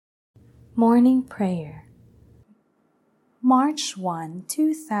Morning Prayer, March 1,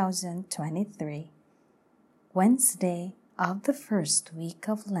 2023, Wednesday of the first week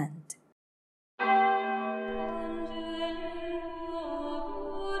of Lent.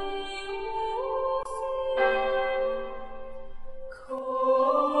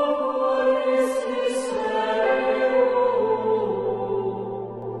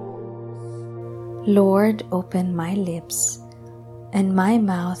 Lord, open my lips, and my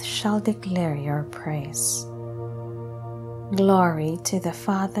mouth shall declare your praise. Glory to the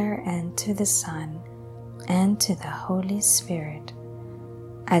Father, and to the Son, and to the Holy Spirit,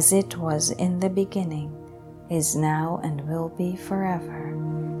 as it was in the beginning, is now, and will be forever.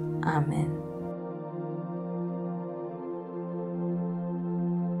 Amen.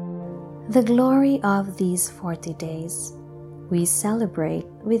 The glory of these 40 days we celebrate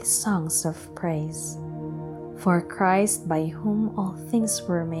with songs of praise. For Christ, by whom all things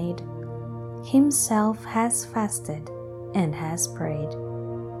were made, himself has fasted and has prayed.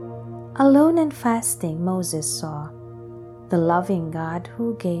 Alone and fasting Moses saw the loving God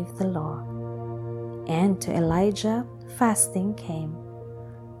who gave the law. And to Elijah fasting came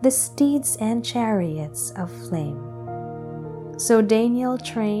the steeds and chariots of flame. So Daniel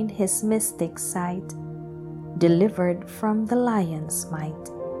trained his mystic sight, delivered from the lion's might.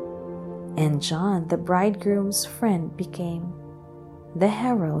 And John, the bridegroom's friend, became the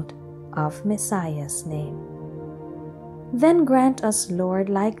herald of Messiah's name. Then grant us, Lord,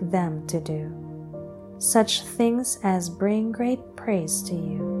 like them to do such things as bring great praise to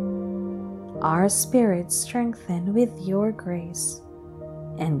you. Our spirits strengthen with your grace,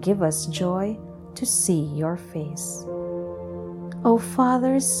 and give us joy to see your face. O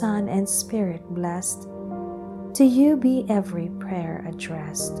Father, Son, and Spirit blessed, to you be every prayer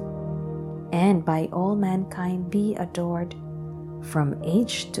addressed, and by all mankind be adored, from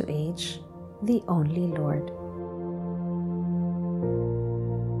age to age, the only Lord.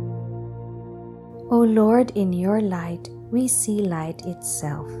 O Lord, in your light we see light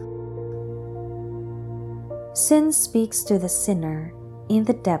itself. Sin speaks to the sinner in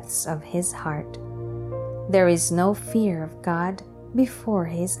the depths of his heart. There is no fear of God before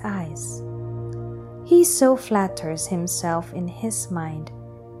his eyes. He so flatters himself in his mind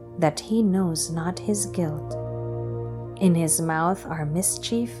that he knows not his guilt. In his mouth are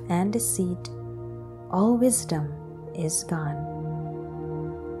mischief and deceit. All wisdom is gone.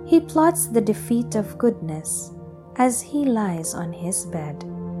 He plots the defeat of goodness as he lies on his bed.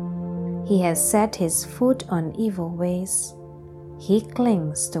 He has set his foot on evil ways. He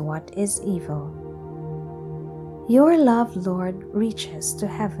clings to what is evil. Your love, Lord, reaches to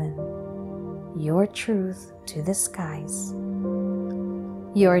heaven, your truth to the skies.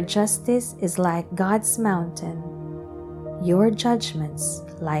 Your justice is like God's mountain, your judgments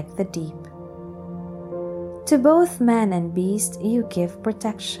like the deep. To both man and beast you give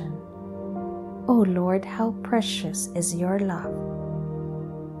protection. O Lord, how precious is your love.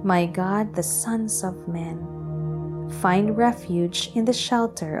 My God, the sons of men find refuge in the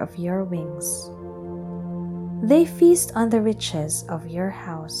shelter of your wings. They feast on the riches of your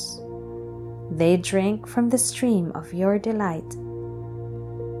house. They drink from the stream of your delight.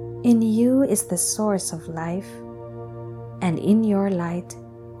 In you is the source of life, and in your light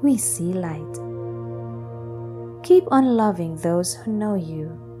we see light. Keep on loving those who know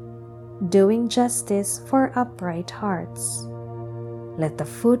you, doing justice for upright hearts. Let the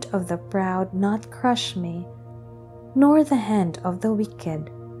foot of the proud not crush me, nor the hand of the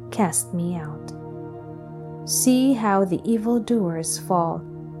wicked cast me out. See how the evildoers fall.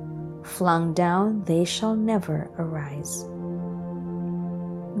 Flung down, they shall never arise.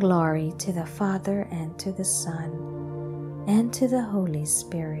 Glory to the Father, and to the Son, and to the Holy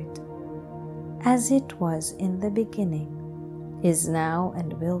Spirit, as it was in the beginning, is now,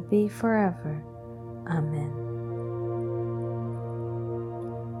 and will be forever. Amen.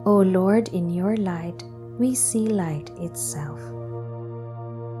 O Lord, in your light we see light itself.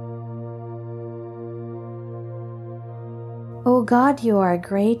 O God, you are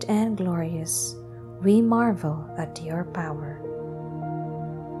great and glorious. We marvel at your power.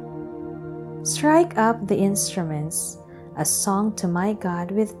 Strike up the instruments, a song to my God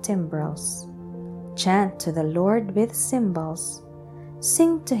with timbrels. Chant to the Lord with cymbals.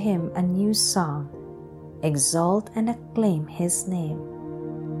 Sing to him a new song. Exalt and acclaim his name.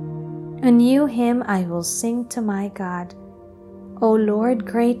 A new hymn I will sing to my God. O Lord,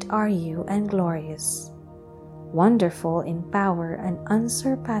 great are you and glorious, wonderful in power and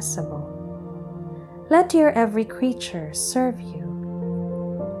unsurpassable. Let your every creature serve you,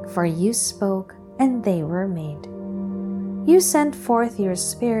 for you spoke and they were made. You sent forth your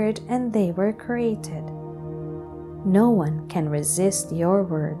Spirit and they were created. No one can resist your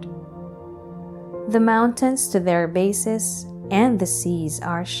word. The mountains to their bases and the seas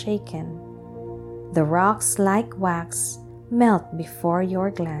are shaken. The rocks like wax melt before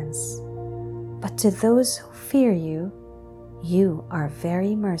your glance. But to those who fear you, you are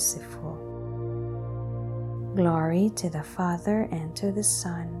very merciful. Glory to the Father and to the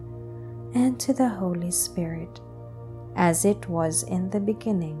Son and to the Holy Spirit, as it was in the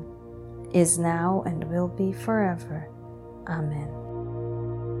beginning, is now, and will be forever. Amen.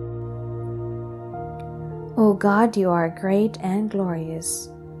 O God, you are great and glorious.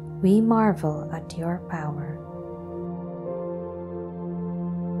 We marvel at your power.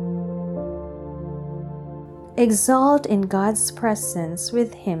 Exalt in God's presence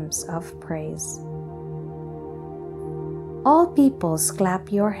with hymns of praise. All peoples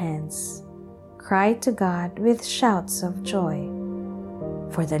clap your hands. Cry to God with shouts of joy.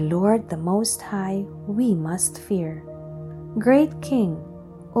 For the Lord the Most High we must fear, great King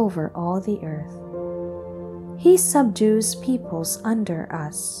over all the earth. He subdues peoples under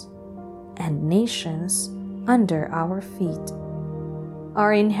us, and nations under our feet.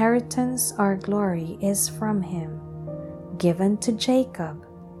 Our inheritance, our glory is from him, given to Jacob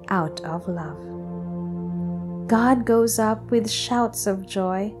out of love. God goes up with shouts of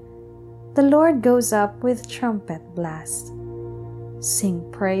joy. The Lord goes up with trumpet blast. Sing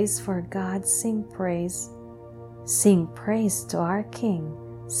praise for God, sing praise. Sing praise to our King,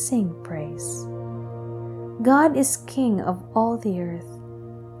 sing praise. God is King of all the earth.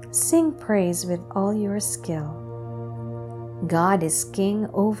 Sing praise with all your skill. God is King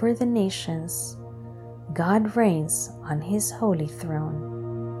over the nations. God reigns on his holy throne.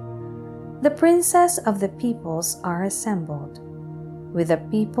 The princes of the peoples are assembled, with the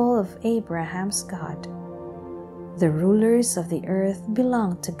people of Abraham's God. The rulers of the earth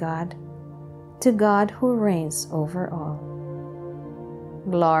belong to God who reigns over all.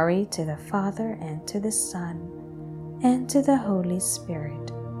 Glory to the Father and to the Son and to the Holy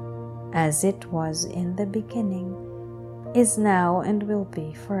Spirit, as it was in the beginning, is now, and will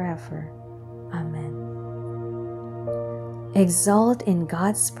be forever. Amen. Exalt in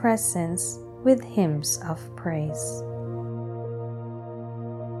God's presence with hymns of praise.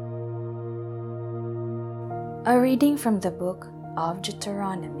 A reading from the book of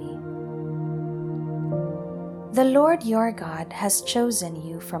Deuteronomy. The Lord your God has chosen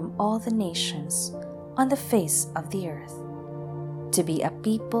you from all the nations on the face of the earth, to be a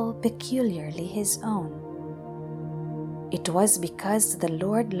people peculiarly his own. It was because the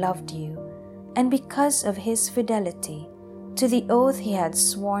Lord loved you, and because of his fidelity to the oath he had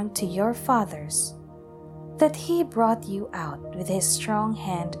sworn to your fathers, that he brought you out with his strong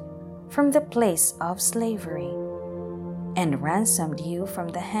hand from the place of slavery, and ransomed you from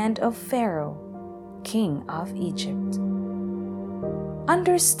the hand of Pharaoh, king of Egypt.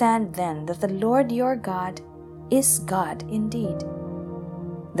 Understand then that the Lord your God is God indeed,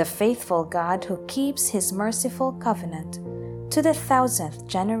 the faithful God who keeps his merciful covenant to the 1,000th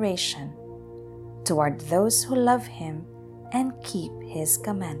generation, toward those who love him and keep his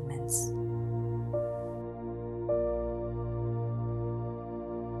commandments.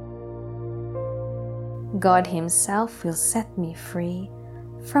 God himself will set me free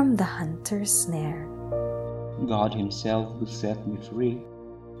from the hunter's snare. God himself will set me free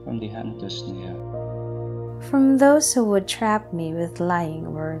from the hunter's snare. From those who would trap me with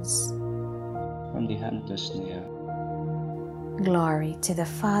lying words. From the hunter's snare. Glory to the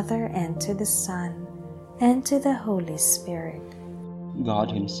Father and to the Son and to the Holy Spirit.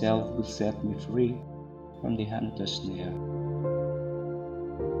 God himself will set me free from the hunter's snare.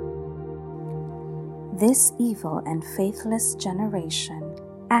 This evil and faithless generation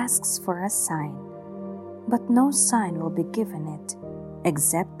asks for a sign, but no sign will be given it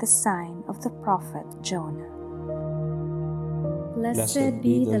except the sign of the prophet Jonah. Blessed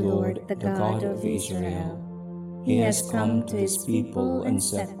be the Lord, the God of Israel. He has come to his people and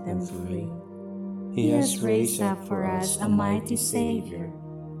set them free. He has raised up for us a mighty Savior,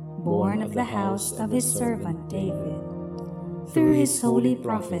 born of the house of his servant David. Through his holy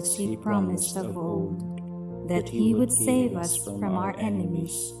prophets he promised of old that he would save us from our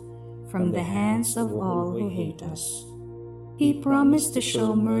enemies, from the hands of all who hate us. He promised to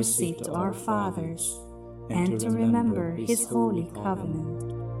show mercy to our fathers and to remember his holy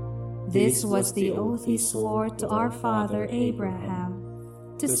covenant. This was the oath he swore to our father Abraham,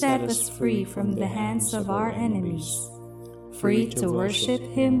 to set us free from the hands of our enemies, free to worship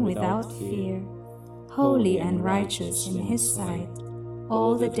him without fear, holy and righteous in his sight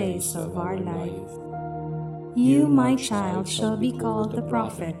all the days of our life. You, my child, shall be called the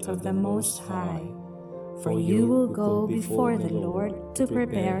prophet of the Most High, for you will go before the Lord to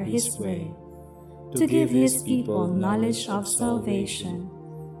prepare his way, to give his people knowledge of salvation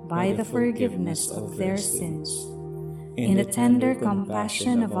by the forgiveness of their sins. In the tender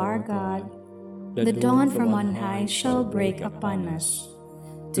compassion of our God, the dawn from on high shall break upon us,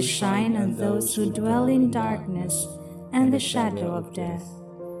 to shine on those who dwell in darkness and the shadow of death,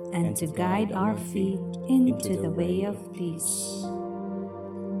 and to guide our feet into the way of peace.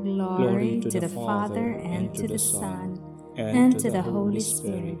 Glory to the Father, and to the Son, and to the Holy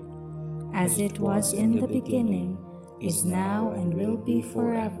Spirit, as it was in the beginning, is now, and will be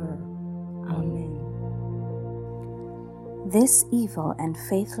forever. Amen. This evil and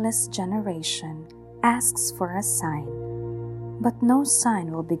faithless generation asks for a sign, but no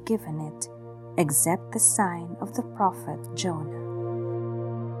sign will be given it except the sign of the prophet Jonah.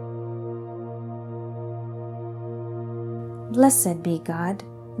 Blessed be God,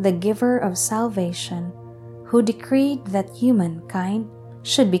 the giver of salvation, who decreed that humankind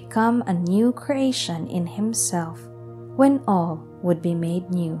should become a new creation in himself when all would be made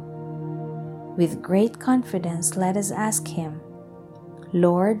new. With great confidence let us ask him,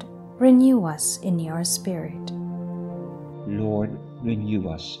 Lord, renew us in your spirit. Lord, renew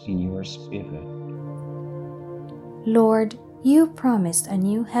us in your spirit. Lord, you promised a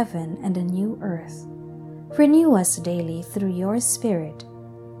new heaven and a new earth. Renew us daily through your Spirit,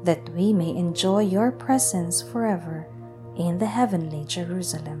 that we may enjoy your presence forever in the heavenly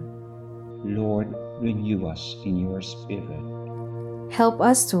Jerusalem. Lord, renew us in your spirit. Help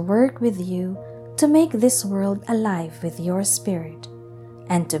us to work with you to make this world alive with your Spirit,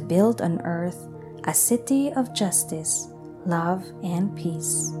 and to build on earth a city of justice, love, and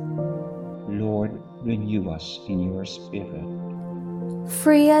peace. Lord, renew us in your spirit.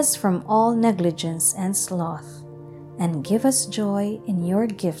 Free us from all negligence and sloth, and give us joy in your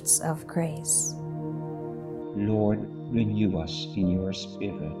gifts of grace. Lord, renew us in your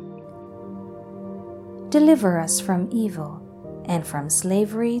spirit. Deliver us from evil, and from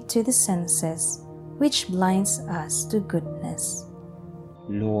slavery to the senses, which blinds us to goodness.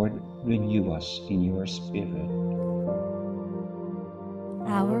 Lord, renew us in your spirit.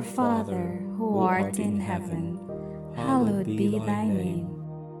 Our Father, who art in heaven, hallowed be thy name.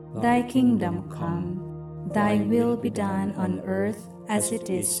 Thy kingdom come, thy will be done on earth as it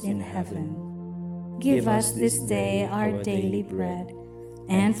is in heaven. Give us this day our daily bread,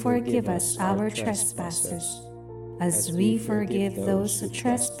 and forgive us our trespasses, as we forgive those who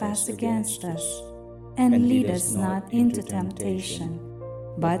trespass against us. And lead us not into temptation,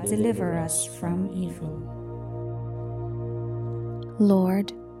 but deliver us from evil.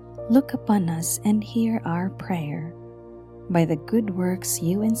 Lord, look upon us and hear our prayer. By the good works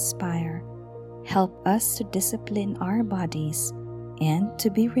you inspire, help us to discipline our bodies and to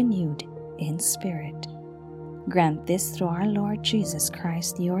be renewed in spirit. Grant this through our Lord Jesus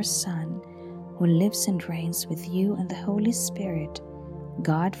Christ, your Son, who lives and reigns with you and the Holy Spirit,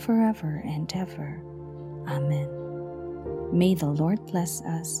 God forever and ever. Amen. May the Lord bless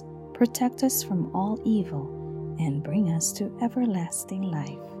us, protect us from all evil, and bring us to everlasting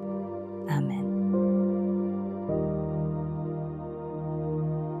life. Amen.